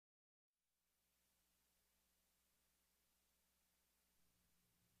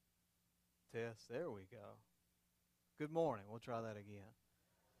Test. There we go. Good morning. We'll try that again.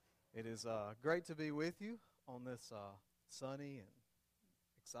 It is great to be with you on this sunny and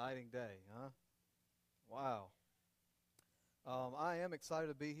exciting day, huh? Wow. I am excited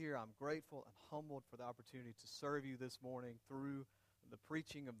to be here. I'm grateful and humbled for the opportunity to serve you this morning through the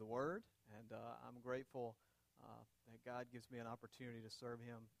preaching of the Word, and I'm grateful that God gives me an opportunity to serve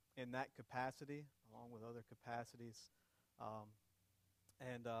Him in that capacity, along with other capacities.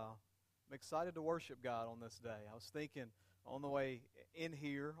 I'm excited to worship God on this day. I was thinking on the way in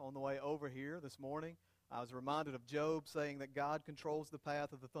here, on the way over here this morning, I was reminded of Job saying that God controls the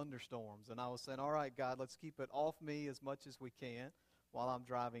path of the thunderstorms. And I was saying, all right, God, let's keep it off me as much as we can while I'm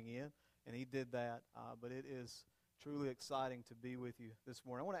driving in. And He did that. But it is truly exciting to be with you this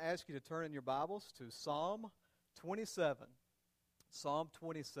morning. I want to ask you to turn in your Bibles to Psalm 27. Psalm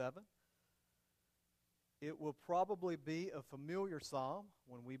 27. It will probably be a familiar psalm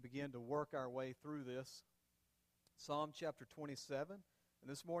when we begin to work our way through this. Psalm chapter 27. And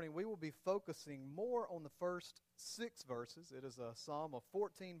this morning we will be focusing more on the first 6 verses. It is a psalm of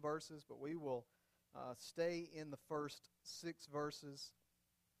 14 verses, but we will stay in the first 6 verses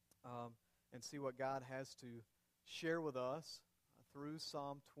and see what God has to share with us through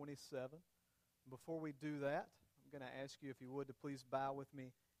Psalm 27. Before we do that, I'm going to ask you, if you would, to please bow with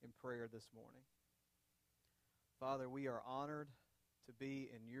me in prayer this morning. Father, we are honored to be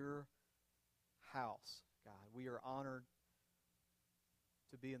in your house, God. We are honored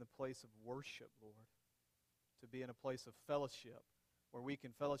to be in the place of worship, Lord, to be in a place of fellowship where we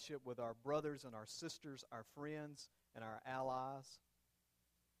can fellowship with our brothers and our sisters, our friends and our allies,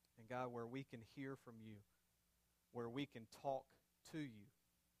 and God, where we can hear from you, where we can talk to you.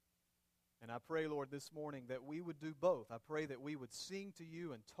 And I pray, Lord, this morning that we would do both. I pray that we would sing to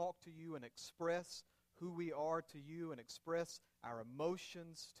you and talk to you and express who we are to you and express our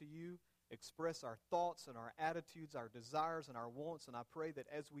emotions to you, express our thoughts and our attitudes, our desires and our wants. And I pray that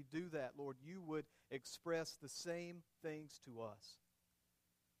as we do that, Lord, you would express the same things to us.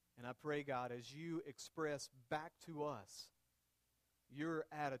 And I pray, God, as you express back to us your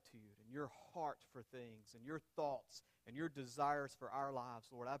attitude and your heart for things and your thoughts and your desires for our lives,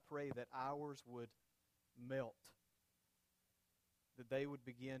 Lord, I pray that ours would melt, that they would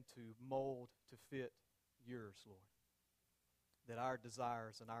begin to mold to fit yours, Lord. That our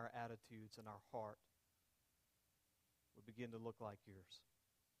desires and our attitudes and our heart would begin to look like yours.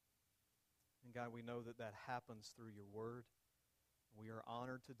 And God, we know that that happens through your word. We are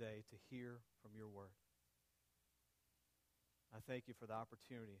honored today to hear from your word. I thank you for the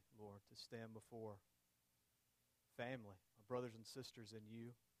opportunity, Lord, to stand before family, my brothers and sisters in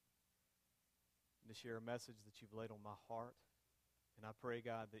you, and to share a message that you've laid on my heart. And I pray,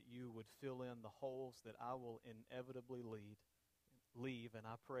 God, that you would fill in the holes that I will inevitably leave. And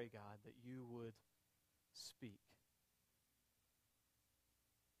I pray, God, that you would speak.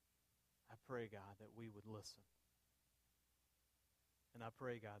 I pray, God, that we would listen. And I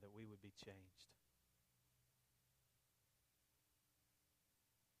pray, God, that we would be changed.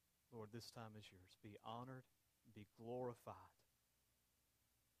 Lord, this time is yours. Be honored, be glorified.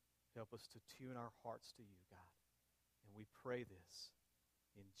 Help us to tune our hearts to you, God. And we pray this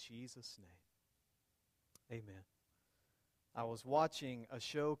in Jesus' name. Amen. I was watching a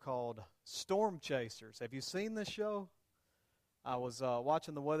show called Storm Chasers. Have you seen this show? I was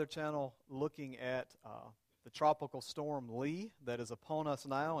watching the Weather Channel looking at the tropical storm Lee that is upon us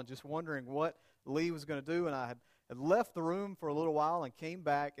now and just wondering what Lee was going to do. And I had left the room for a little while and came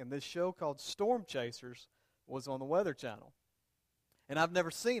back, and this show called Storm Chasers was on the Weather Channel. And I've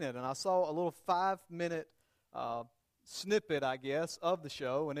never seen it, and I saw a little 5-minute snippet, I guess, of the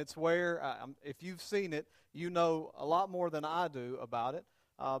show, and it's where, if you've seen it, you know a lot more than I do about it,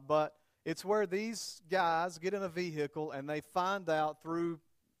 but it's where these guys get in a vehicle and they find out through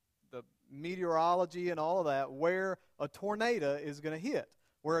the meteorology and all of that where a tornado is going to hit,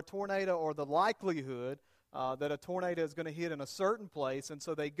 where a tornado, or the likelihood that a tornado is going to hit in a certain place, and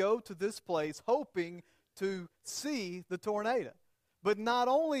so they go to this place hoping to see the tornado. But not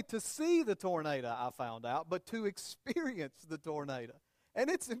only to see the tornado, I found out, but to experience the tornado. And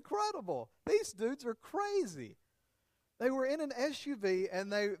it's incredible. These dudes are crazy. They were in an SUV,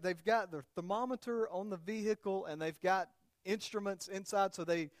 and they've got their thermometer on the vehicle, and they've got instruments inside, so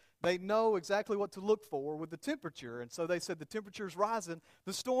they know exactly what to look for with the temperature. And so they said the temperature's rising.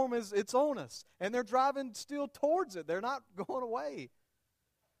 The storm it's on us. And they're driving still towards it. They're not going away.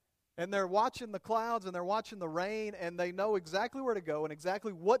 And they're watching the clouds and they're watching the rain, and they know exactly where to go and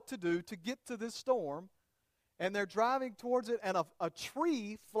exactly what to do to get to this storm. And they're driving towards it, and a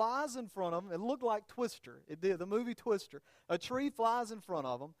tree flies in front of them. It looked like Twister. It did, the movie Twister. A tree flies in front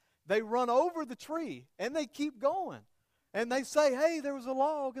of them, they run over the tree, and they keep going. And they say, hey, there was a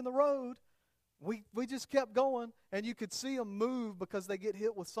log in the road. We just kept going, and you could see them move because they get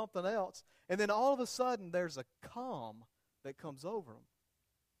hit with something else. And then all of a sudden, there's a calm that comes over them.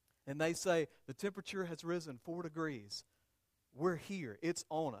 And they say, the temperature has risen 4 degrees. We're here. It's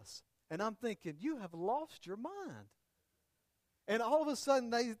on us. And I'm thinking, you have lost your mind. And all of a sudden,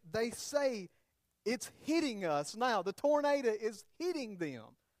 they say, it's hitting us now. The tornado is hitting them.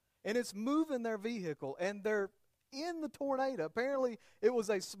 And it's moving their vehicle, and they're in the tornado. Apparently, it was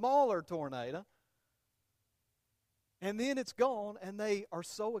a smaller tornado. And then it's gone, and they are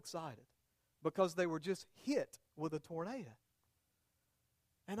so excited because they were just hit with a tornado.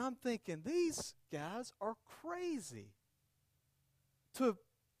 And I'm thinking, these guys are crazy to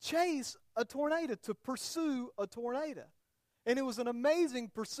chase a tornado, to pursue a tornado. And it was an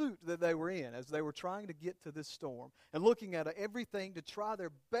amazing pursuit that they were in as they were trying to get to this storm and looking at everything to try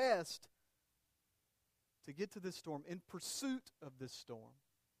their best to get to this storm, in pursuit of this storm.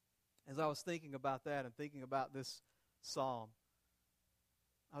 As I was thinking about that and thinking about this psalm,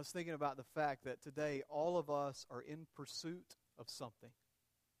 I was thinking about the fact that today all of us are in pursuit of something.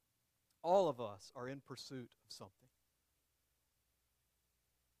 All of us are in pursuit of something.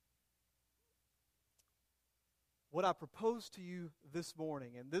 What I propose to you this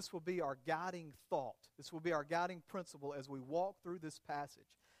morning, and this will be our guiding thought, this will be our guiding principle as we walk through this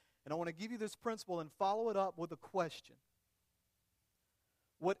passage. And I want to give you this principle and follow it up with a question.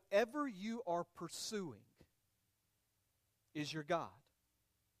 Whatever you are pursuing is your God.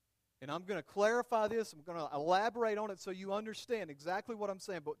 And I'm going to clarify this. I'm going to elaborate on it so you understand exactly what I'm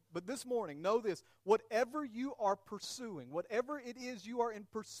saying. But this morning, know this. Whatever you are pursuing, whatever it is you are in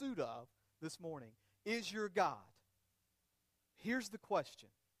pursuit of this morning, is your God. Here's the question.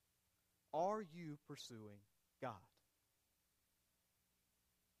 Are you pursuing God?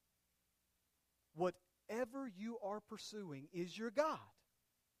 Whatever you are pursuing is your God.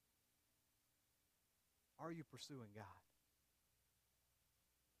 Are you pursuing God?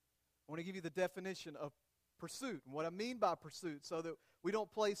 I want to give you the definition of pursuit and what I mean by pursuit so that we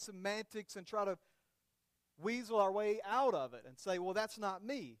don't play semantics and try to weasel our way out of it and say, well, that's not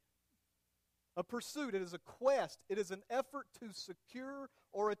me. A pursuit, it is a quest. It is an effort to secure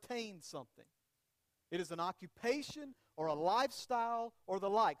or attain something. It is an occupation or a lifestyle or the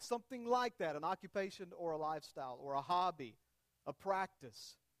like, something like that, an occupation or a lifestyle or a hobby, a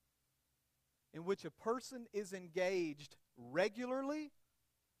practice in which a person is engaged regularly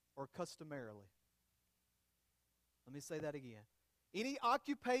or customarily. Let me say that again. Any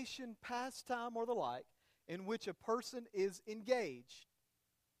occupation, pastime, or the like in which a person is engaged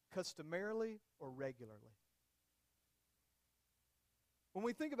customarily or regularly. When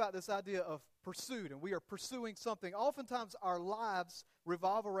we think about this idea of pursuit and we are pursuing something, oftentimes our lives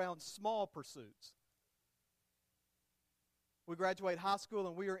revolve around small pursuits. We graduate high school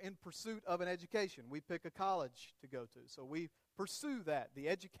and we are in pursuit of an education. We pick a college to go to. So we pursue that, the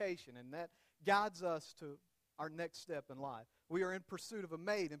education, and that guides us to our next step in life. We are in pursuit of a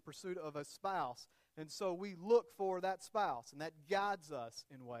mate, in pursuit of a spouse. And so we look for that spouse, and that guides us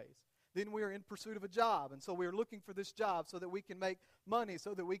in ways. Then we are in pursuit of a job, and so we are looking for this job so that we can make money,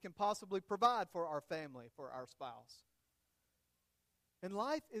 so that we can possibly provide for our family, for our spouse. And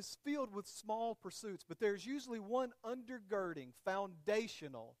life is filled with small pursuits, but there's usually one undergirding,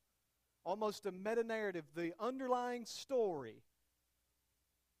 foundational, almost a meta-narrative, the underlying story.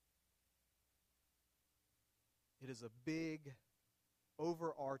 It is a big,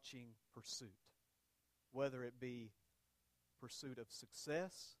 overarching pursuit, whether it be pursuit of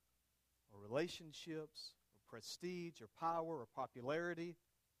success or relationships or prestige or power or popularity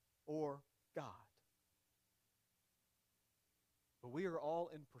or God. But we are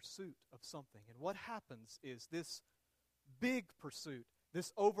all in pursuit of something. And what happens is this big pursuit,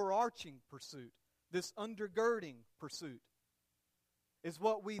 this overarching pursuit, this undergirding pursuit is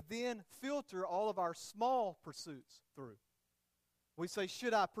what we then filter all of our small pursuits through. We say,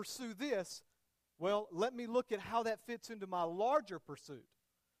 should I pursue this? Well, let me look at how that fits into my larger pursuit.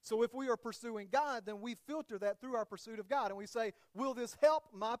 So if we are pursuing God, then we filter that through our pursuit of God. And we say, will this help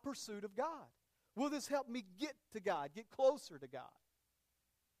my pursuit of God? Will this help me get to God, get closer to God?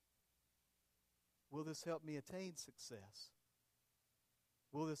 Will this help me attain success?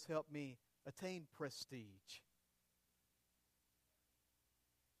 Will this help me attain prestige?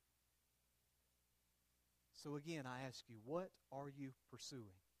 So again, I ask you, what are you pursuing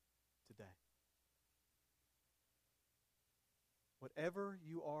today? Whatever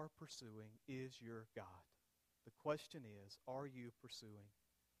you are pursuing is your God. The question is, are you pursuing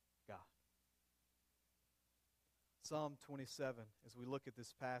God? Psalm 27, as we look at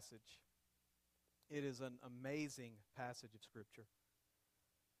this passage, it is an amazing passage of Scripture.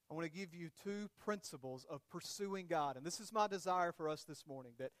 I want to give you two principles of pursuing God. And this is my desire for us this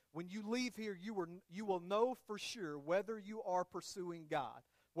morning, that when you leave here, you will know for sure whether you are pursuing God,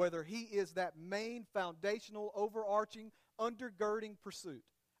 whether He is that main, foundational, overarching, undergirding pursuit.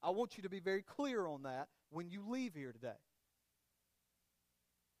 I want you to be very clear on that when you leave here today.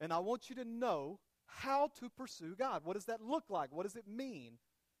 And I want you to know how to pursue God. What does that look like? What does it mean?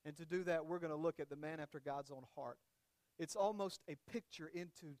 And to do that, we're going to look at the man after God's own heart. It's almost a picture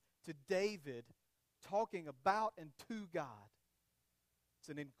into David talking about and to God. It's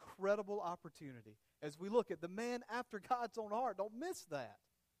an incredible opportunity as we look at the man after God's own heart. Don't miss that.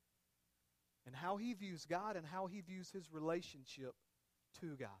 And how he views God and how he views his relationship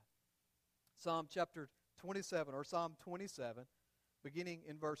to God. Psalm chapter 27, or Psalm 27, beginning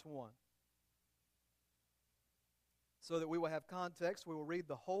in verse 1. So that we will have context, we will read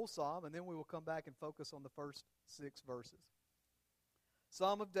the whole psalm, and then we will come back and focus on the first 6 verses.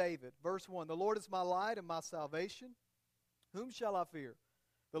 Psalm of David, verse 1. The Lord is my light and my salvation. Whom shall I fear?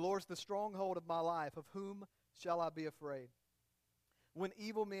 The Lord is the stronghold of my life. Of whom shall I be afraid? When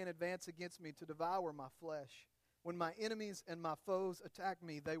evil men advance against me to devour my flesh, when my enemies and my foes attack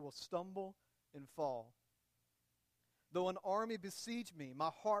me, they will stumble and fall. Though an army besiege me, my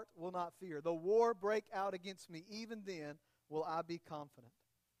heart will not fear. Though war break out against me, even then will I be confident.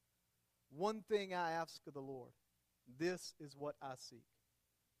 One thing I ask of the Lord, this is what I seek,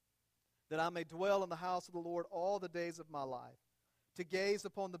 that I may dwell in the house of the Lord all the days of my life, to gaze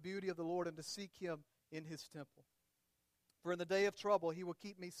upon the beauty of the Lord and to seek Him in His temple. For in the day of trouble He will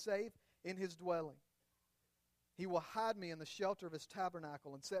keep me safe in His dwelling. He will hide me in the shelter of His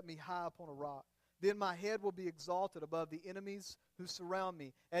tabernacle and set me high upon a rock. Then my head will be exalted above the enemies who surround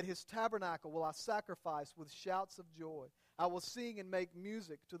me. At His tabernacle will I sacrifice with shouts of joy. I will sing and make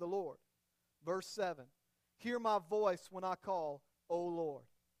music to the Lord. Verse 7. Hear my voice when I call, O Lord.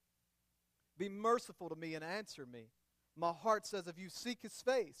 Be merciful to me and answer me. My heart says, if you seek His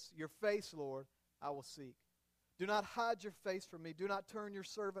face, your face, Lord, I will seek. Do not hide your face from me. Do not turn your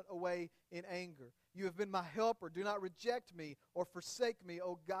servant away in anger. You have been my helper. Do not reject me or forsake me,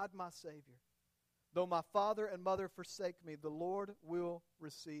 O God, my Savior. Though my father and mother forsake me, the Lord will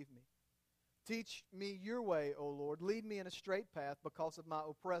receive me. Teach me your way, O Lord. Lead me in a straight path because of my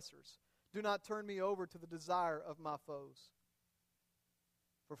oppressors. Do not turn me over to the desire of my foes.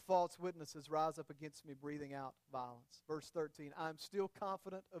 For false witnesses rise up against me, breathing out violence. Verse 13, I am still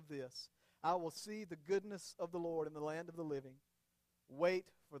confident of this. I will see the goodness of the Lord in the land of the living. Wait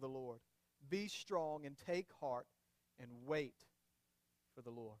for the Lord. Be strong and take heart and wait for the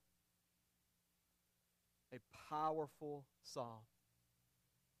Lord. A powerful psalm.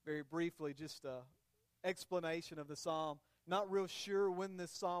 Very briefly, just an explanation of the psalm. Not real sure when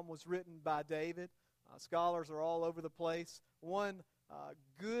this psalm was written by David. Scholars are all over the place. One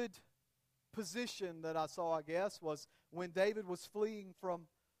good position that I saw, I guess, was when David was fleeing from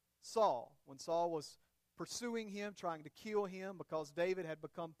Saul. When Saul was pursuing him, trying to kill him, because David had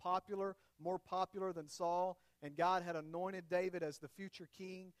become popular, more popular than Saul, and God had anointed David as the future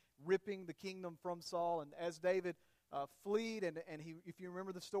king, ripping the kingdom from Saul. And as David fled, and he, if you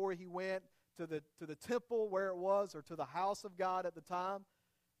remember the story, he went to the temple where it was, or to the house of God at the time,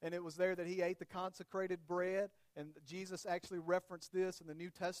 and it was there that he ate the consecrated bread, and Jesus actually referenced this in the New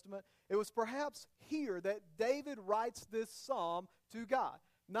Testament. It was perhaps here that David writes this psalm to God.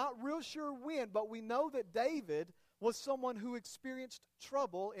 Not real sure when, but we know that David was someone who experienced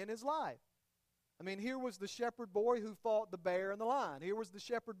trouble in his life. I mean, here was the shepherd boy who fought the bear and the lion. Here was the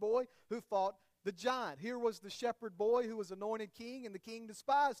shepherd boy who fought the giant. Here was the shepherd boy who was anointed king, and the king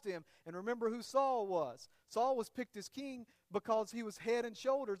despised him. And remember who Saul was. Saul was picked as king because he was head and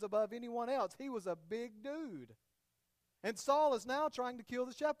shoulders above anyone else. He was a big dude. And Saul is now trying to kill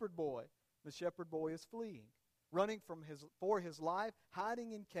the shepherd boy. The shepherd boy is fleeing, running for his life,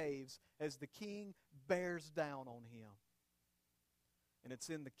 hiding in caves as the king bears down on him. And it's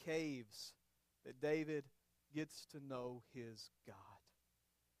in the caves that David gets to know his God.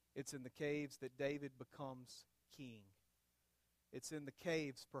 It's in the caves that David becomes king. It's in the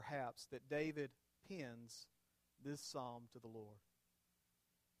caves, perhaps, that David pens this psalm to the Lord.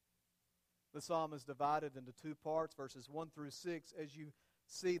 The psalm is divided into 2 parts, verses 1 through 6. As you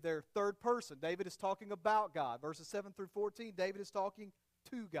see there, third person. David is talking about God. Verses 7 through 14, David is talking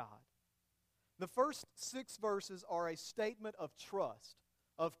to God. The first 6 verses are a statement of trust,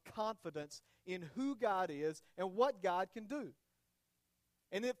 of confidence in who God is and what God can do.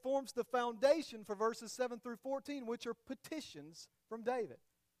 And it forms the foundation for verses 7 through 14, which are petitions from David,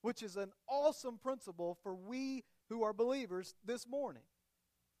 which is an awesome principle for we who are believers this morning.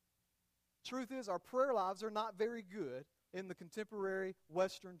 Truth is, our prayer lives are not very good in the contemporary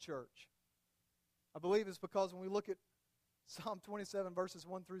Western church. I believe it's because when we look at Psalm 27, verses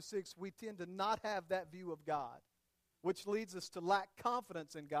 1 through 6, we tend to not have that view of God, which leads us to lack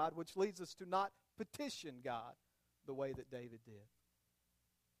confidence in God, which leads us to not petition God the way that David did.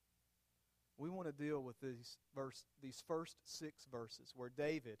 We want to deal with these first 6 verses where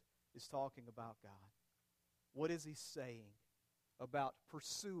David is talking about God. What is he saying about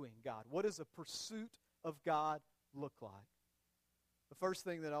pursuing God? What does a pursuit of God look like? The first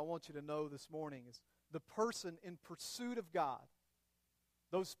thing that I want you to know this morning is the person in pursuit of God,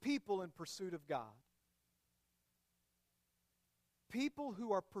 those people in pursuit of God, people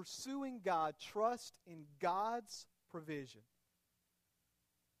who are pursuing God trust in God's provision.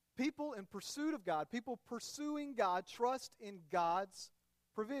 People in pursuit of God, people pursuing God, trust in God's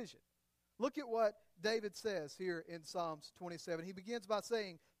provision. Look at what David says here in Psalms 27. He begins by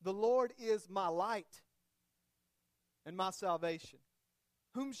saying, "The Lord is my light and my salvation.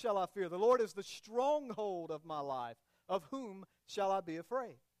 Whom shall I fear? The Lord is the stronghold of my life. Of whom shall I be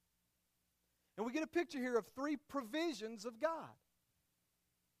afraid?" And we get a picture here of 3 provisions of God.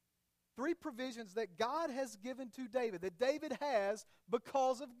 3 provisions that God has given to David, that David has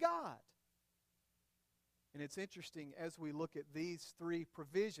because of God. And it's interesting as we look at these 3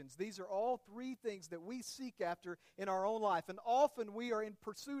 provisions. These are all 3 things that we seek after in our own life. And often we are in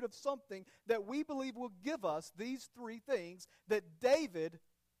pursuit of something that we believe will give us these 3 things that David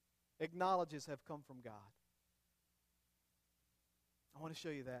acknowledges have come from God. I want to show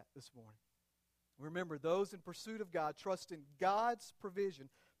you that this morning. Remember, those in pursuit of God trust in God's provision,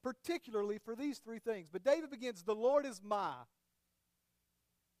 particularly for these 3 things. But David begins, "The Lord is my."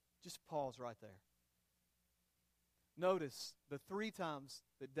 Just pause right there. Notice the 3 times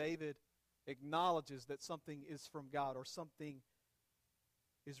that David acknowledges that something is from God or something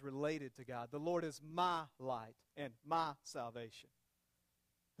is related to God. The Lord is my light and my salvation.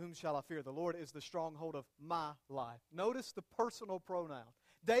 Whom shall I fear? The Lord is the stronghold of my life. Notice the personal pronoun.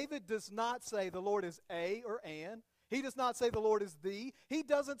 David does not say the Lord is a or an. He does not say the Lord is the. He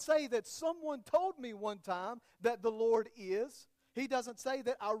doesn't say that someone told me one time that the Lord is. He doesn't say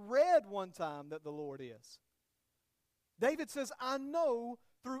that I read one time that the Lord is. David says, I know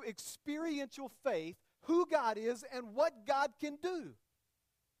through experiential faith who God is and what God can do.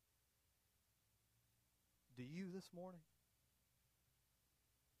 Do you this morning?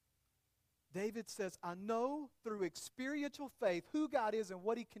 David says, I know through experiential faith who God is and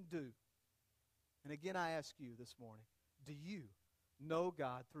what He can do. And again, I ask you this morning, do you know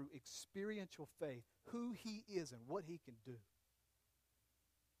God through experiential faith, who He is and what He can do?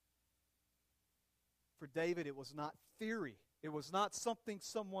 For David, it was not theory. It was not something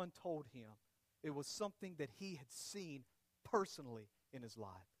someone told him. It was something that he had seen personally in his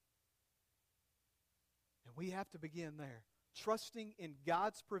life. And we have to begin there. Trusting in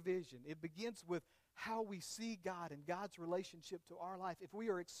God's provision. It begins with how we see God and God's relationship to our life. If we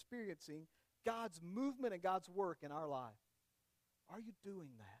are experiencing God's movement and God's work in our life, are you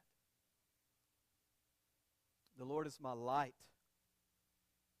doing that? The Lord is my light.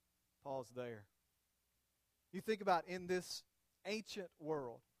 Pause there. You think about in this ancient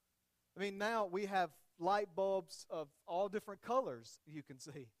world. I mean, now we have light bulbs of all different colors you can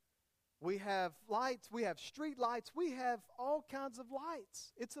see. We have lights, we have street lights, we have all kinds of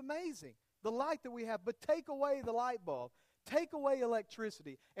lights. It's amazing, the light that we have. But take away the light bulb, take away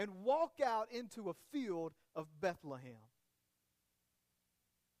electricity, and walk out into a field of Bethlehem.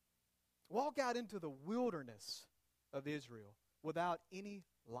 Walk out into the wilderness of Israel without any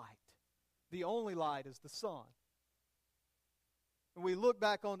light. The only light is the sun. And we look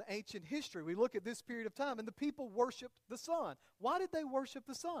back on ancient history. We look at this period of time, and the people worshiped the sun. Why did they worship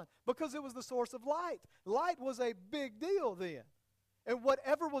the sun? Because it was the source of light. Light was a big deal then. And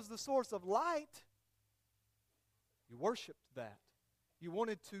whatever was the source of light, you worshiped that. You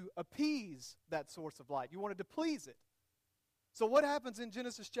wanted to appease that source of light. You wanted to please it. So what happens in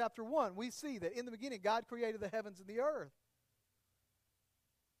Genesis chapter 1? We see that in the beginning, God created the heavens and the earth.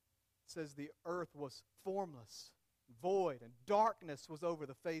 It says the earth was formless, void, and darkness was over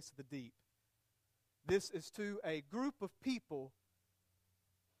the face of the deep. This is to a group of people.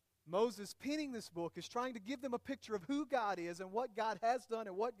 Moses, penning this book, is trying to give them a picture of who God is and what God has done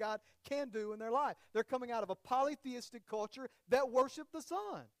and what God can do in their life. They're coming out of a polytheistic culture that worshiped the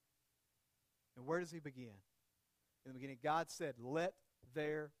sun. And where does He begin? In the beginning, God said, let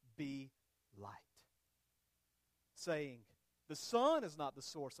there be light. Saying, the sun is not the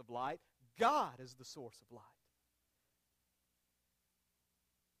source of light. God is the source of light.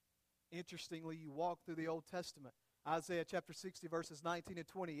 Interestingly, you walk through the Old Testament, Isaiah chapter 60, verses 19 and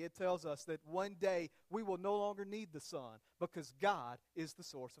 20, it tells us that one day we will no longer need the sun because God is the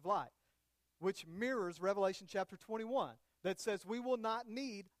source of light, which mirrors Revelation chapter 21 that says we will not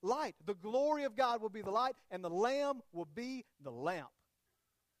need light. The glory of God will be the light, and the Lamb will be the lamp.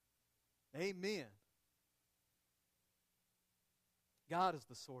 Amen. God is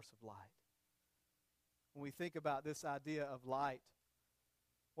the source of light. When we think about this idea of light,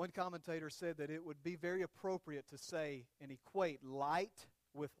 one commentator said that it would be very appropriate to say and equate light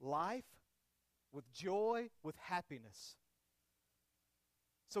with life, with joy, with happiness.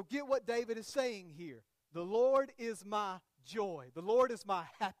 So get what David is saying here. The Lord is my joy. The Lord is my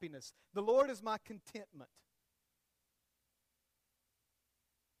happiness. The Lord is my contentment.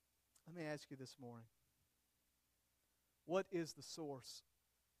 Let me ask you this morning. What is the source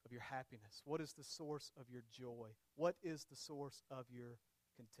of your happiness? What is the source of your joy? What is the source of your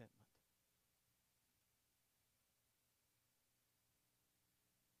contentment?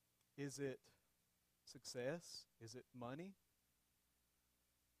 Is it success? Is it money?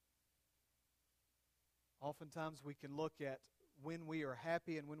 Oftentimes we can look at when we are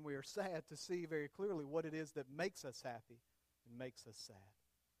happy and when we are sad to see very clearly what it is that makes us happy and makes us sad.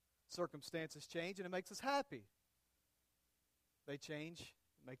 Circumstances change and it makes us happy. They change,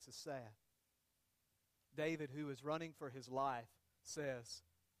 it makes us sad. David, who is running for his life, says,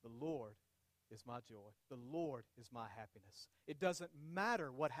 "The Lord is my joy. The Lord is my happiness." It doesn't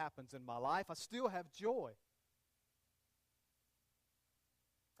matter what happens in my life. I still have joy.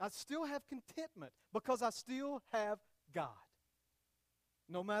 I still have contentment because I still have God,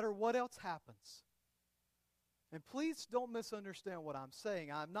 no matter what else happens. And please don't misunderstand what I'm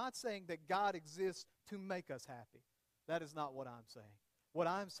saying. I'm not saying that God exists to make us happy. That is not what I'm saying. What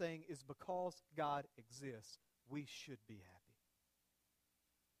I'm saying is because God exists, we should be happy.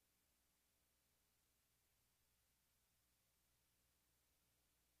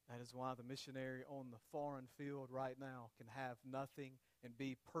 That is why the missionary on the foreign field right now can have nothing and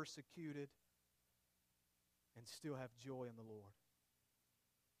be persecuted and still have joy in the Lord.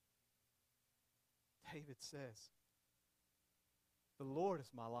 David says, "The Lord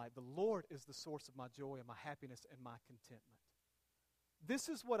is my light. The Lord is the source of my joy and my happiness and my contentment." This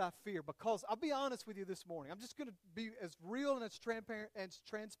is what I fear, because I'll be honest with you this morning. I'm just going to be as real and as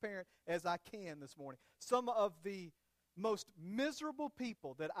transparent as I can this morning. Some of the most miserable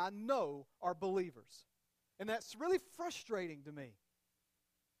people that I know are believers. And that's really frustrating to me.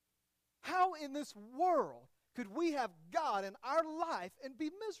 How in this world could we have God in our life and be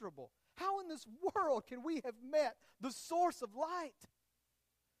miserable? How in this world can we have met the source of light?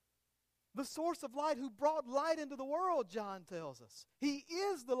 The source of light who brought light into the world, John tells us. He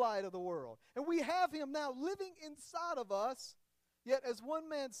is the light of the world. And we have him now living inside of us. Yet, as one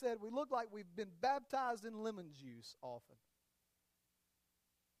man said, we look like we've been baptized in lemon juice often.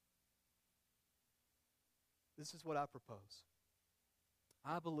 This is what I propose.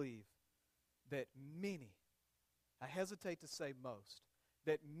 I believe that many, I hesitate to say most,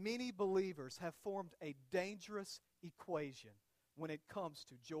 that many believers have formed a dangerous equation when it comes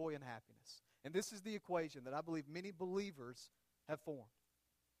to joy and happiness. And this is the equation that I believe many believers have formed.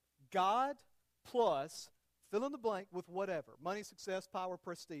 God plus fill in the blank with whatever. Money, success, power,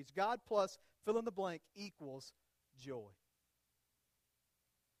 prestige. God plus fill in the blank equals joy.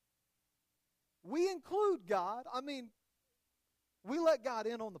 We include God. I mean, we let God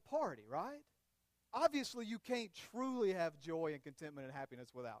in on the party, right? Obviously, you can't truly have joy and contentment and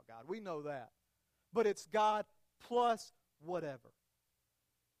happiness without God. We know that. But it's God plus whatever.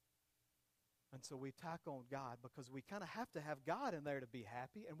 And so we tack on God because we kind of have to have God in there to be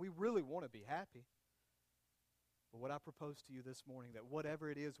happy, and we really want to be happy. But what I propose to you this morning, that whatever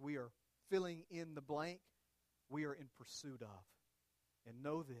it is we are filling in the blank, we are in pursuit of. And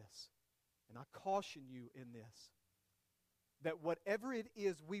know this, and I caution you in this, that whatever it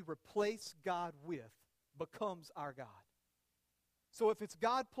is we replace God with becomes our God. So if it's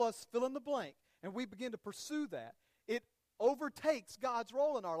God plus fill in the blank, and we begin to pursue that, it overtakes God's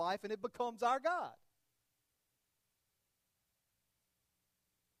role in our life, and it becomes our God.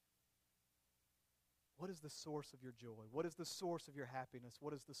 What is the source of your joy? What is the source of your happiness?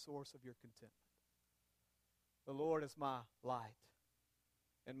 What is the source of your contentment? The Lord is my light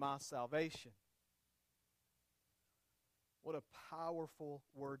and my salvation. What a powerful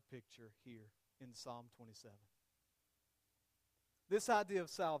word picture here in Psalm 27. This idea of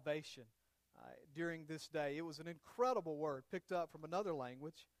salvation during this day, it was an incredible word picked up from another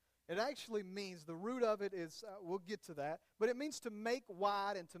language. It actually means, the root of it is, we'll get to that, but it means to make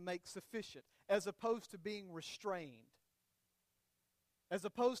wide and to make sufficient, as opposed to being restrained. As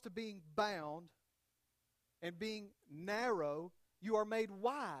opposed to being bound and being narrow, you are made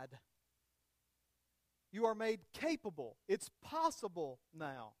wide. You are made capable. It's possible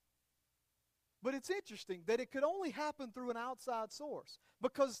now. But it's interesting that it could only happen through an outside source,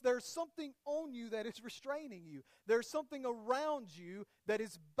 because there's something on you that is restraining you. There's something around you that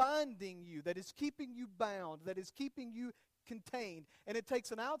is binding you, that is keeping you bound, that is keeping you contained. And it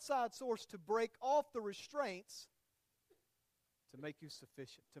takes an outside source to break off the restraints to make you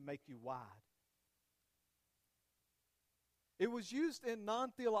sufficient, to make you wide. It was used in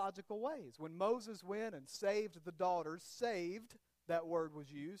non-theological ways. When Moses went and saved the daughters, saved, that word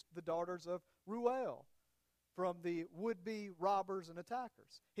was used, the daughters of Ruel from the would-be robbers and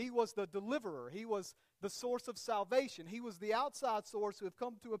attackers. He was the deliverer. He was the source of salvation. He was the outside source who had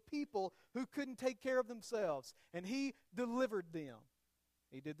come to a people who couldn't take care of themselves, and he delivered them.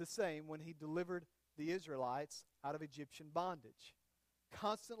 He did the same when he delivered the Israelites out of Egyptian bondage,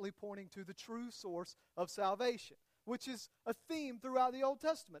 constantly pointing to the true source of salvation, which is a theme throughout the Old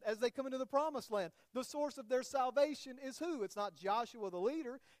Testament. As they come into the Promised Land, the source of their salvation is who? It's not Joshua the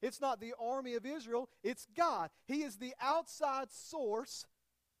leader. It's not the army of Israel. It's God. He is the outside source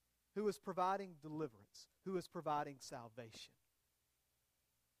who is providing deliverance, who is providing salvation.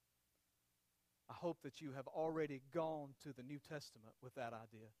 I hope that you have already gone to the New Testament with that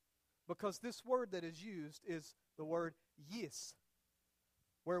idea, because this word that is used is the word yis,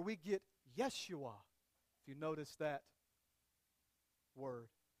 where we get Yeshua. If you notice that word,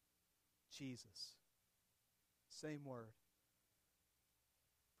 Jesus, same word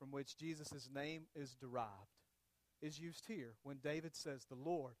from which Jesus' name is derived, is used here when David says, "The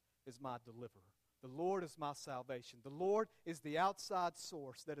Lord is my deliverer. The Lord is my salvation. The Lord is the outside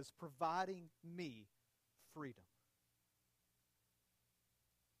source that is providing me freedom."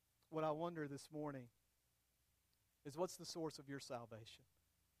 What I wonder this morning is, what's the source of your salvation?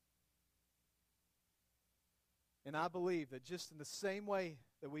 And I believe that just in the same way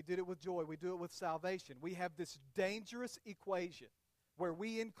that we did it with joy, we do it with salvation. We have this dangerous equation where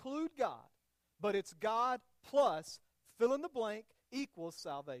we include God, but it's God plus fill in the blank equals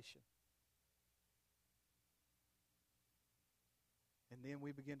salvation. And then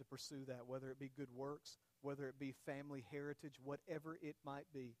we begin to pursue that, whether it be good works, whether it be family heritage, whatever it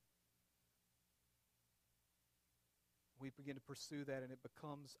might be. We begin to pursue that, and it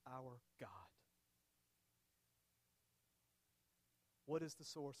becomes our God. What is the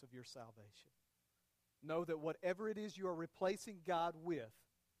source of your salvation? Know that whatever it is you are replacing God with,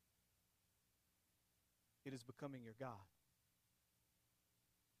 it is becoming your God.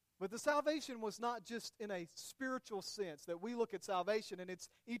 But the salvation was not just in a spiritual sense that we look at salvation and it's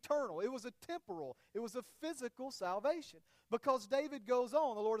eternal. It was a temporal, it was a physical salvation. Because David goes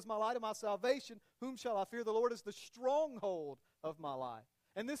on, "The Lord is my light and my salvation. Whom shall I fear? The Lord is the stronghold of my life."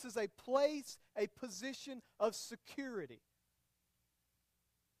 And this is a place, a position of security.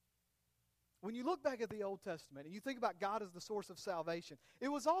 When you look back at the Old Testament and you think about God as the source of salvation, it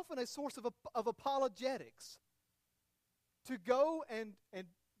was often a source of apologetics. To go and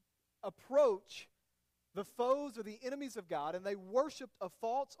approach the foes or the enemies of God, and they worshipped a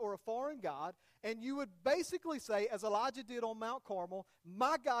false or a foreign god, and you would basically say, as Elijah did on Mount Carmel,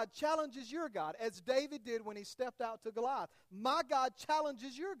 "My God challenges your God," as David did when he stepped out to Goliath. "My God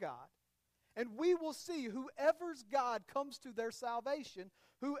challenges your God." And we will see whoever's God comes to their salvation,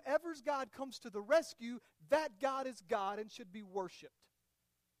 whoever's God comes to the rescue, that God is God and should be worshipped.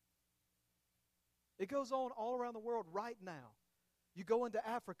 It goes on all around the world right now. You go into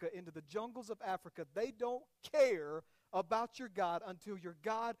Africa, into the jungles of Africa, they don't care about your God until your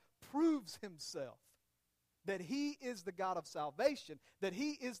God proves himself that he is the God of salvation, that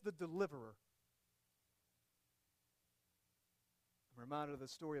he is the deliverer. I'm reminded of the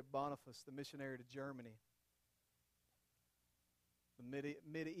story of Boniface, the missionary to Germany. The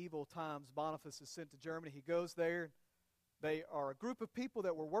medieval times, Boniface is sent to Germany. He goes there. They are a group of people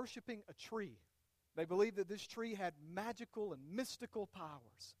that were worshiping a tree. They believed that this tree had magical and mystical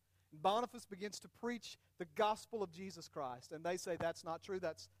powers. And Boniface begins to preach the gospel of Jesus Christ. And they say that's not true.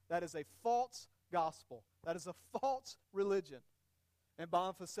 That is a false gospel. That is a false religion. And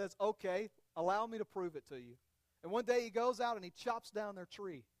Boniface says, "Okay, allow me to prove it to you." And one day he goes out and he chops down their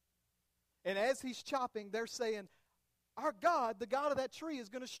tree. And as he's chopping, they're saying, "Our God, the God of that tree, is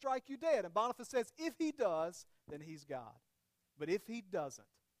going to strike you dead." And Boniface says, "If he does, then he's God. But if he doesn't,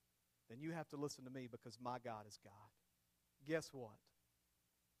 then you have to listen to me, because my God is God." Guess what?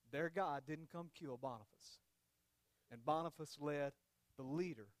 Their God didn't come kill Boniface. And Boniface led the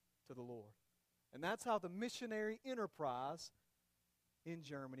leader to the Lord. And that's how the missionary enterprise in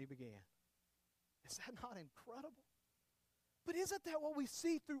Germany began. Is that not incredible? But isn't that what we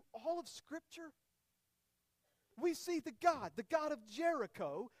see through all of Scripture? We see the God of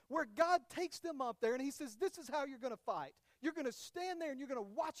Jericho, where God takes them up there and He says, this is how you're going to fight. You're going to stand there and you're going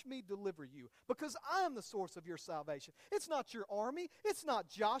to watch me deliver you because I am the source of your salvation. It's not your army. It's not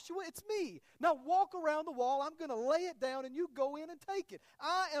Joshua. It's me. Now walk around the wall. I'm going to lay it down and you go in and take it.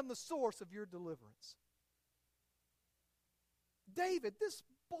 I am the source of your deliverance. David, this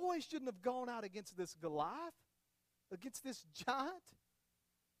boy shouldn't have gone out against this Goliath, against this giant.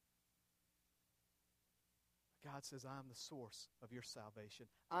 God says, I am the source of your salvation.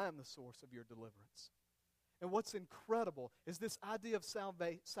 I am the source of your deliverance. And what's incredible is this idea of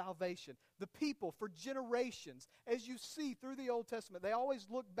salvation. The people for generations, as you see through the Old Testament, they always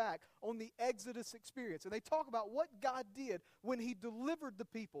look back on the Exodus experience. And they talk about what God did when He delivered the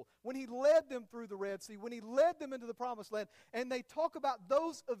people, when He led them through the Red Sea, when He led them into the Promised Land. And they talk about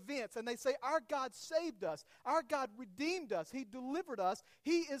those events. And they say, our God saved us. Our God redeemed us. He delivered us.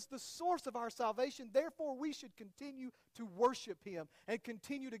 He is the source of our salvation. Therefore, we should continue to worship Him and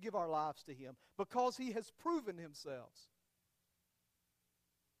continue to give our lives to Him because He has proven Himself.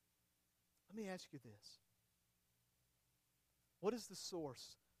 Let me ask you this. What is the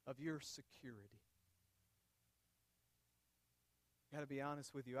source of your security? I got to be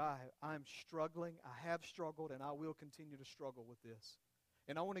honest with you. I'm struggling. I have struggled, and I will continue to struggle with this.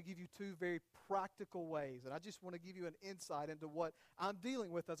 And I want to give you two very practical ways. And I just want to give you an insight into what I'm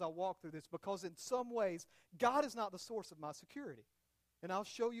dealing with as I walk through this. Because in some ways, God is not the source of my security. And I'll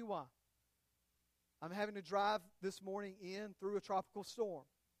show you why. I'm having to drive this morning in through a tropical storm.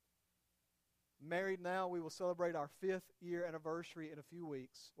 Married now, we will celebrate our 5th year anniversary in a few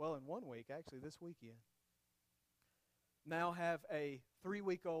weeks. Well, in 1 week, actually, this weekend. Now have a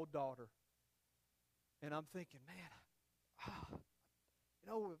 3-week-old daughter. And I'm thinking, man,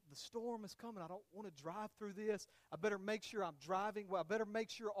 the storm is coming. I don't want to drive through this. I better make sure I'm driving well. I better make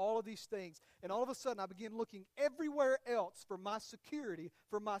sure all of these things. And all of a sudden, I begin looking everywhere else for my security,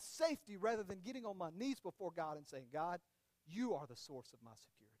 for my safety, rather than getting on my knees before God and saying, God, you are the source of my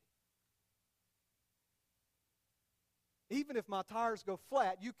security. Even if my tires go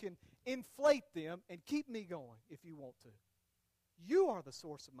flat, you can inflate them and keep me going if you want to. You are the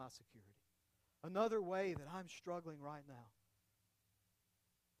source of my security. Another way that I'm struggling right now.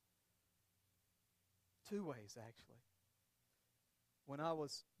 2 ways, actually. When I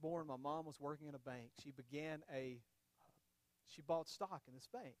was born, my mom was working in a bank. She bought stock in this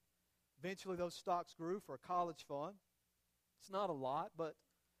bank. Eventually, those stocks grew for a college fund. It's not a lot, but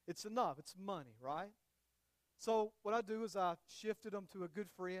it's enough. It's money, right? So what I do is I shifted them to a good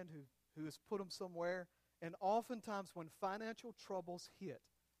friend who has put them somewhere. And oftentimes when financial troubles hit,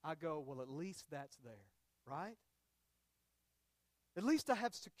 I go, well, at least that's there, right? At least I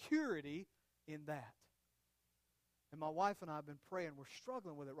have security in that. And my wife and I have been praying. We're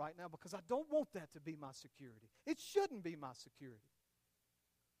struggling with it right now because I don't want that to be my security. It shouldn't be my security.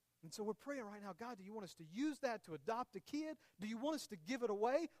 And so we're praying right now, God, do you want us to use that to adopt a kid? Do you want us to give it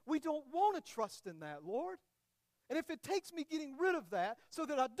away? We don't want to trust in that, Lord. And if it takes me getting rid of that so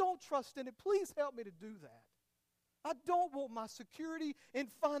that I don't trust in it, please help me to do that. I don't want my security in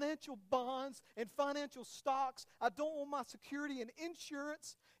financial bonds and financial stocks. I don't want my security in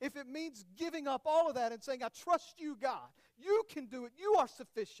insurance. If it means giving up all of that and saying, I trust you, God. You can do it. You are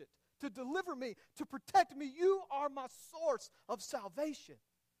sufficient to deliver me, to protect me. You are my source of salvation.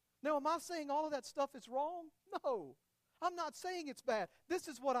 Now, am I saying all of that stuff is wrong? No. I'm not saying it's bad. This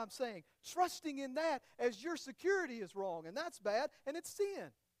is what I'm saying. Trusting in that as your security is wrong, and that's bad, and it's sin.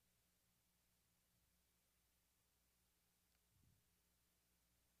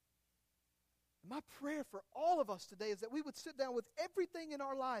 My prayer for all of us today is that we would sit down with everything in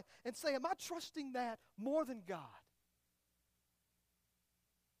our life and say, am I trusting that more than God?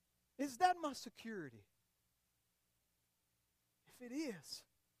 Is that my security? If it is,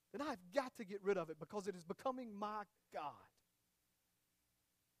 then I've got to get rid of it because it is becoming my God.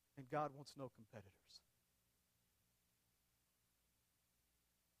 And God wants no competitors.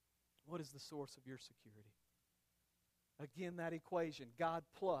 What is the source of your security? Again, that equation, God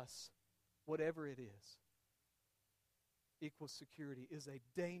plus whatever it is, equals security, is a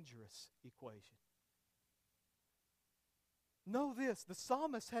dangerous equation. Know this, the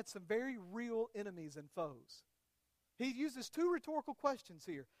psalmist had some very real enemies and foes. He uses 2 rhetorical questions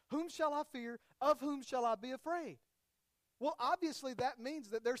here. Whom shall I fear? Of whom shall I be afraid? Well, obviously that means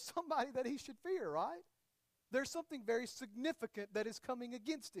that there's somebody that he should fear, right? There's something very significant that is coming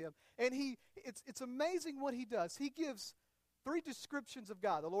against him. And it's amazing what he does. He gives Three descriptions of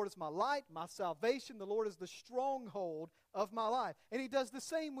God. The Lord is my light, my salvation. The Lord is the stronghold of my life. And he does the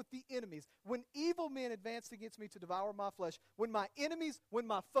same with the enemies. When evil men advance against me to devour my flesh, when my enemies, when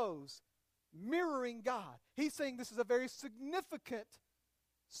my foes, mirroring God. He's saying this is a very significant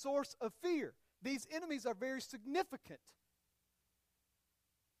source of fear. These enemies are very significant.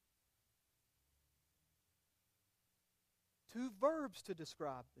 Two verbs to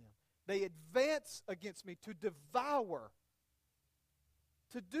describe them. They advance against me to devour.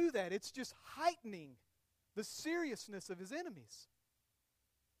 To do that, it's just heightening the seriousness of his enemies.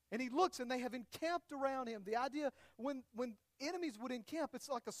 And he looks, and they have encamped around him. The idea, when enemies would encamp, it's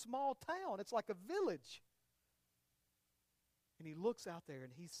like a small town. It's like a village. And he looks out there,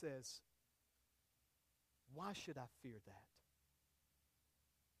 and he says, why should I fear that?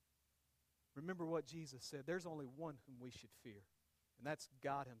 Remember what Jesus said. There's only one whom we should fear, and that's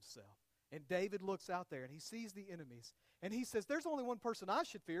God himself. And David looks out there, and he sees the enemies, and he says, there's only one person I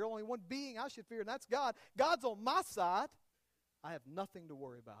should fear, only one being I should fear, and that's God. God's on my side. I have nothing to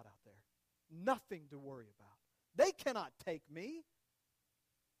worry about out there. Nothing to worry about. They cannot take me,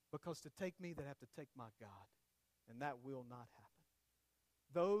 because to take me, they have to take my God, and that will not happen.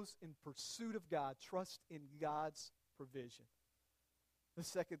 Those in pursuit of God trust in God's provision. The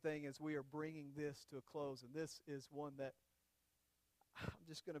second thing is we are bringing this to a close, and this is one that I'm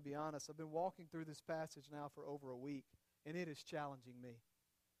just going to be honest. I've been walking through this passage now for over a week, and it is challenging me.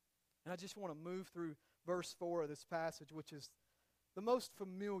 And I just want to move through verse 4 of this passage, which is the most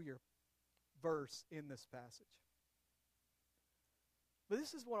familiar verse in this passage. But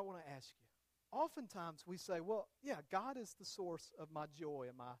this is what I want to ask you. Oftentimes we say, well, yeah, God is the source of my joy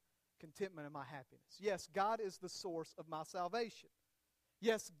and my contentment and my happiness. Yes, God is the source of my salvation.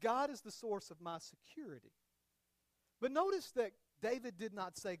 Yes, God is the source of my security. But notice that David did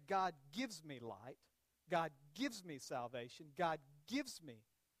not say, God gives me light, God gives me salvation, God gives me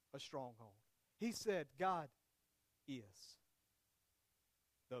a stronghold. He said, God is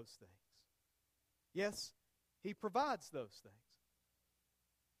those things. Yes, he provides those things.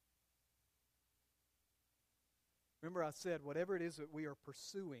 Remember I said, whatever it is that we are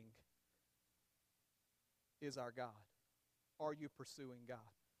pursuing is our God. Are you pursuing God?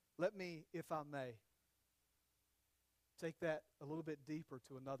 Let me, if I may, take that a little bit deeper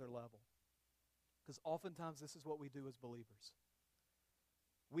to another level. Because oftentimes this is what we do as believers.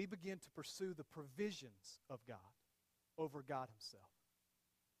 We begin to pursue the provisions of God over God himself.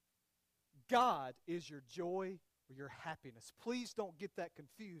 God is your joy or your happiness. Please don't get that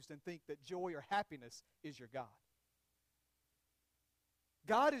confused and think that joy or happiness is your God.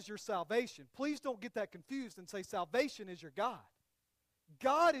 God is your salvation. Please don't get that confused and say salvation is your God.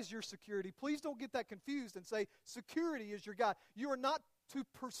 God is your security. Please don't get that confused and say security is your God. You are not to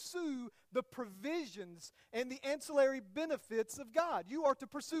pursue the provisions and the ancillary benefits of God. You are to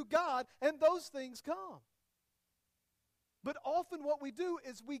pursue God, and those things come. But often what we do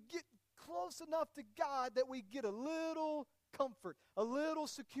is we get close enough to God that we get a little comfort, a little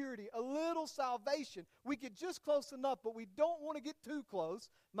security, a little salvation. We get just close enough, but we don't want to get too close.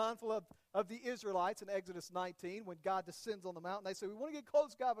 Mindful of the Israelites in Exodus 19 when God descends on the mountain. They say, we want to get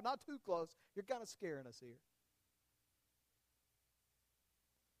close, God, but not too close. You're kind of scaring us here.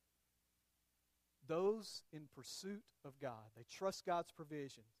 Those in pursuit of God, they trust God's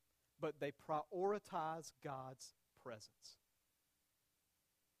provision, but they prioritize God's presence.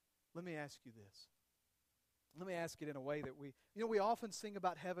 Let me ask you this. Let me ask it in a way that we often sing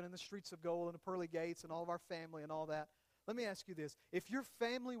about heaven and the streets of gold and the pearly gates and all of our family and all that. Let me ask you this. If your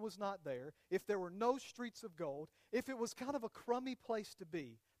family was not there, if there were no streets of gold, if it was kind of a crummy place to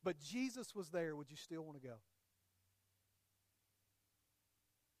be, but Jesus was there, would you still want to go?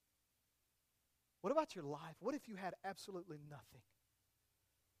 What about your life? What if you had absolutely nothing,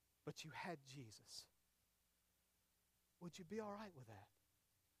 but you had Jesus? Would you be all right with that?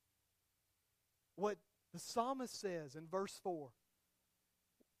 What the psalmist says in verse 4,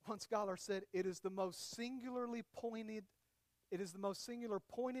 one scholar said, it is the most singular pointed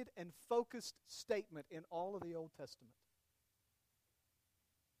and focused statement in all of the Old Testament.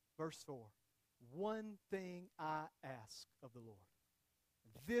 Verse 4, one thing I ask of the Lord.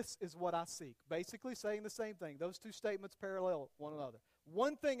 This is what I seek. Basically saying the same thing. Those two statements parallel one another.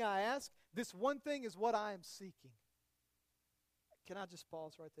 One thing I ask, this one thing is what I am seeking. Can I just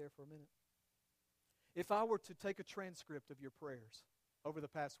pause right there for a minute? If I were to take a transcript of your prayers over the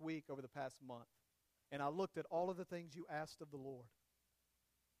past week, over the past month, and I looked at all of the things you asked of the Lord,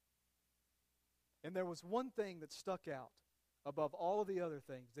 and there was one thing that stuck out above all of the other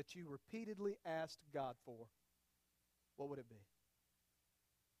things that you repeatedly asked God for, what would it be?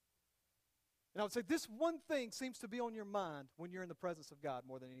 And I would say this one thing seems to be on your mind when you're in the presence of God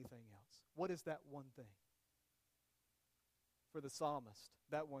more than anything else. What is that one thing? For the psalmist,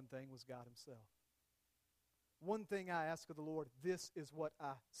 that one thing was God himself. One thing I ask of the Lord, this is what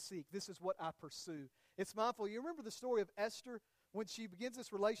I seek. This is what I pursue. It's mindful. You remember the story of Esther when she begins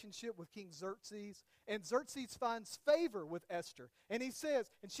this relationship with King Xerxes, and Xerxes finds favor with Esther. And he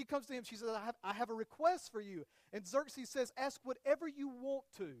says, and she comes to him, she says, I have a request for you. And Xerxes says, ask whatever you want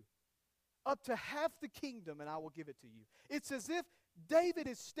to, up to half the kingdom, and I will give it to you. It's as if David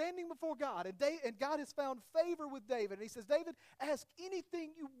is standing before God, and God has found favor with David. And he says, David, ask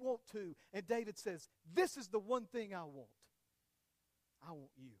anything you want to. And David says, this is the one thing I want. I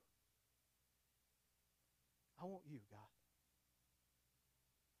want you. I want you, God.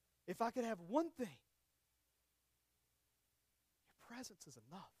 If I could have one thing, your presence is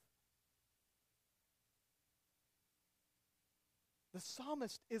enough. The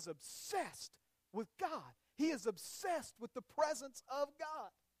psalmist is obsessed with God. He is obsessed with the presence of God.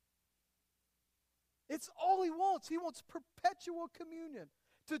 It's all he wants. He wants perpetual communion,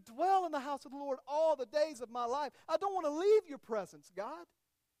 to dwell in the house of the Lord all the days of my life. I don't want to leave your presence, God.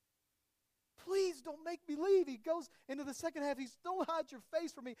 Please don't make me leave. He goes into the second half. He's, don't hide your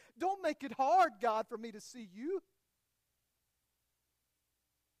face from me. Don't make it hard, God, for me to see you.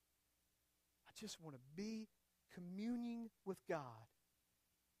 I just want to be communing with God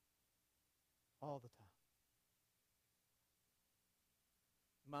all the time.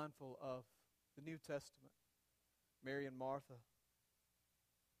 Mindful of the New Testament, Mary and Martha,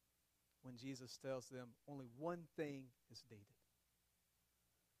 when Jesus tells them only one thing is needed.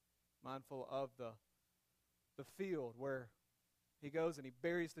 Mindful of the field where he goes and he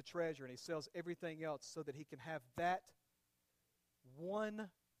buries the treasure and he sells everything else so that he can have that one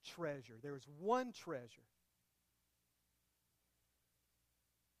treasure. There is one treasure.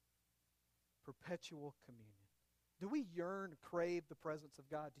 Perpetual communion. Do we yearn, crave the presence of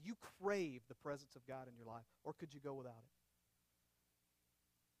God? Do you crave the presence of God in your life? Or could you go without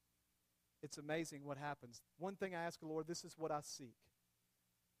it? It's amazing what happens. One thing I ask the Lord, this is what I seek,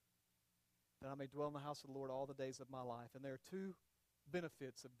 that I may dwell in the house of the Lord all the days of my life. And there are two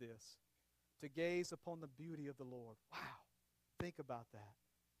benefits of this. To gaze upon the beauty of the Lord. Wow. Think about that.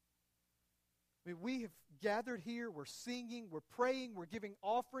 I mean, we have gathered here, we're singing, we're praying, we're giving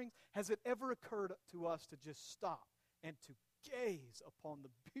offerings. Has it ever occurred to us to just stop and to gaze upon the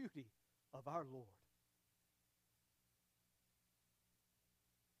beauty of our Lord?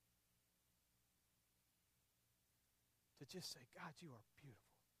 To just say, God, you are beautiful.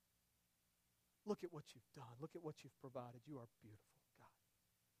 Look at what you've done. Look at what you've provided. You are beautiful,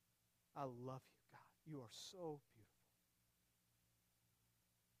 God. I love you, God. You are so beautiful.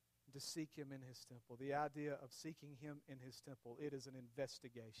 To seek him in his temple. The idea of seeking him in his temple, it is an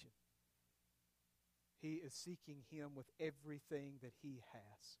investigation. He is seeking him with everything that he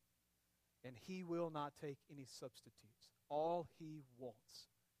has. And he will not take any substitutes. All he wants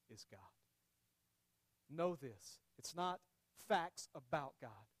is God. Know this. It's not facts about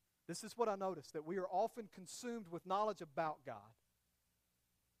God. This is what I noticed, that we are often consumed with knowledge about God,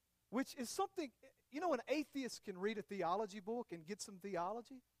 which is something, you know, an atheist can read a theology book and get some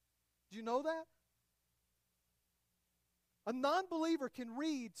theology. Do you know that? A non-believer can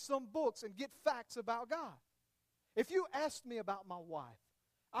read some books and get facts about God. If you asked me about my wife,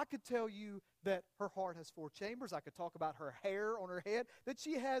 I could tell you that her heart has 4 chambers. I could talk about her hair on her head, that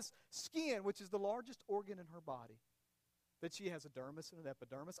she has skin, which is the largest organ in her body, that she has a dermis and an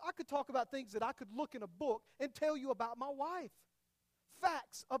epidermis. I could talk about things that I could look in a book and tell you about my wife.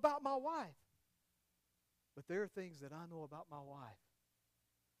 Facts about my wife. But there are things that I know about my wife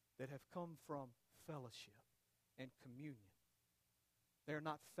that have come from fellowship and communion. They're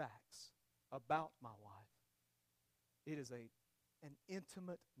not facts about my wife. It is an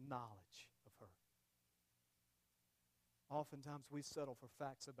intimate knowledge of her. Oftentimes we settle for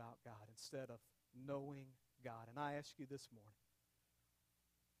facts about God instead of knowing God. And I ask you this morning,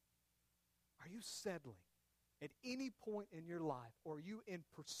 are you settling at any point in your life, or are you in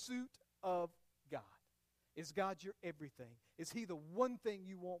pursuit of God? Is God your everything? Is he the one thing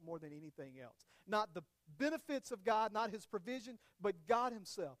you want more than anything else? Not the benefits of God, not his provision, but God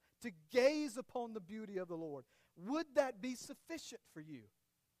himself. To gaze upon the beauty of the Lord. Would that be sufficient for you?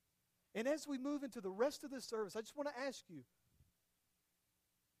 And as we move into the rest of this service, I just want to ask you,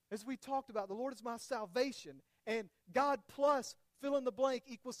 as we talked about, the Lord is my salvation, and God plus fill in the blank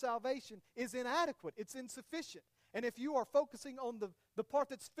equals salvation is inadequate. It's insufficient. And if you are focusing on the part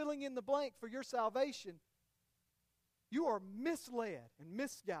that's filling in the blank for your salvation, you are misled and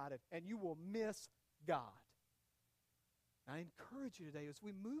misguided, and you will miss God. I encourage you today, as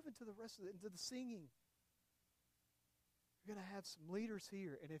we move into the rest of into the singing, we're going to have some leaders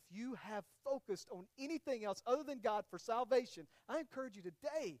here. And if you have focused on anything else other than God for salvation, I encourage you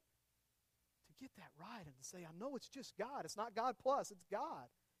today to get that right and to say, I know it's just God. It's not God plus, it's God.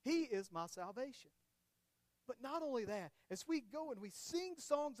 He is my salvation. But not only that, as we go and we sing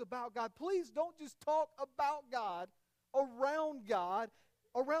songs about God, please don't just talk about God, around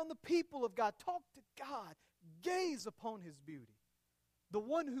the people of God. Talk to God. Gaze upon His beauty. The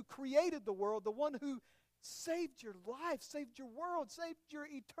one who created the world, the one who saved your life, saved your world, saved your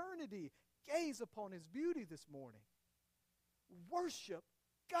eternity. Gaze upon His beauty this morning. Worship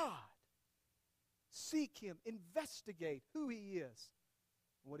God. Seek Him. Investigate who He is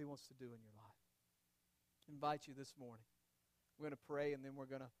and what He wants to do in your life. I invite you this morning. We're going to pray, and then we're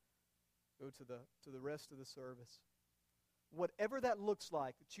going to go to the rest of the service. Whatever that looks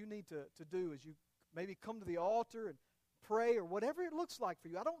like that you need to do as you maybe come to the altar and pray, or whatever it looks like for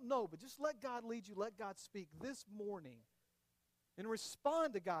you. I don't know, but just let God lead you. Let God speak this morning. And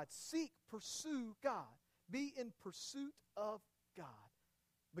respond to God. Seek, pursue God. Be in pursuit of God.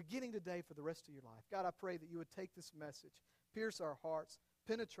 Beginning today for the rest of your life. God, I pray that you would take this message, pierce our hearts,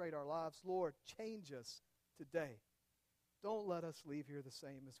 penetrate our lives. Lord, change us today. Don't let us leave here the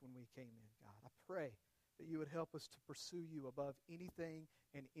same as when we came in, God. I pray that you would help us to pursue you above anything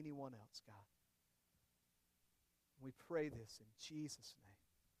and anyone else, God. We pray this in Jesus'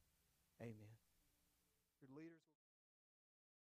 name. Amen. Your leaders